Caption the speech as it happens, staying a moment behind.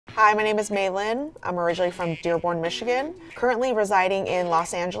Hi, my name is Mei Lin. I'm originally from Dearborn, Michigan, currently residing in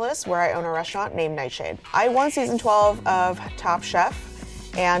Los Angeles, where I own a restaurant named Nightshade. I won season 12 of Top Chef,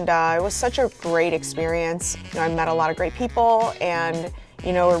 and it was such a great experience. I met a lot of great people, and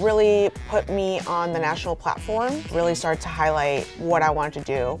it really put me on the national platform, really started to highlight what I wanted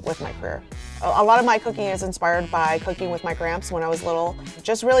to do with my career. A lot of my cooking is inspired by cooking with my gramps when I was little.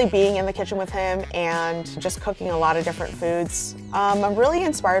 Just really being in the kitchen with him and just cooking a lot of different foods. I'm really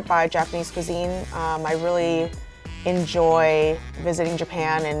inspired by Japanese cuisine. I really enjoy visiting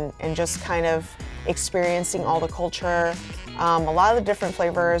Japan and just kind of experiencing all the culture. A lot of the different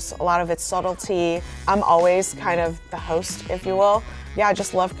flavors, a lot of its subtlety. I'm always kind of the host, if you will. Yeah, I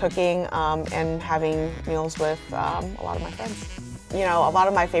just love cooking and having meals with a lot of my friends. A lot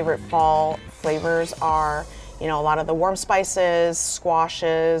of my favorite fall flavors are, a lot of the warm spices,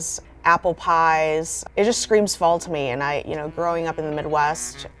 squashes, apple pies. It just screams fall to me. And growing up in the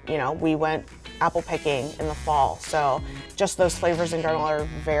Midwest, we went apple picking in the fall. So just those flavors in general are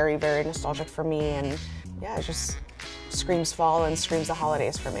very, very nostalgic for me. And yeah, it just screams fall and screams the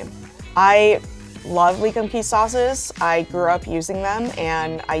holidays for me. I love Likum key sauces. I grew up using them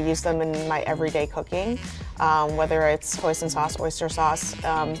and I use them in my everyday cooking. Whether it's hoisin sauce, oyster sauce,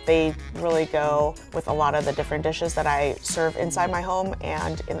 they really go with a lot of the different dishes that I serve inside my home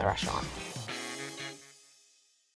and in the restaurant.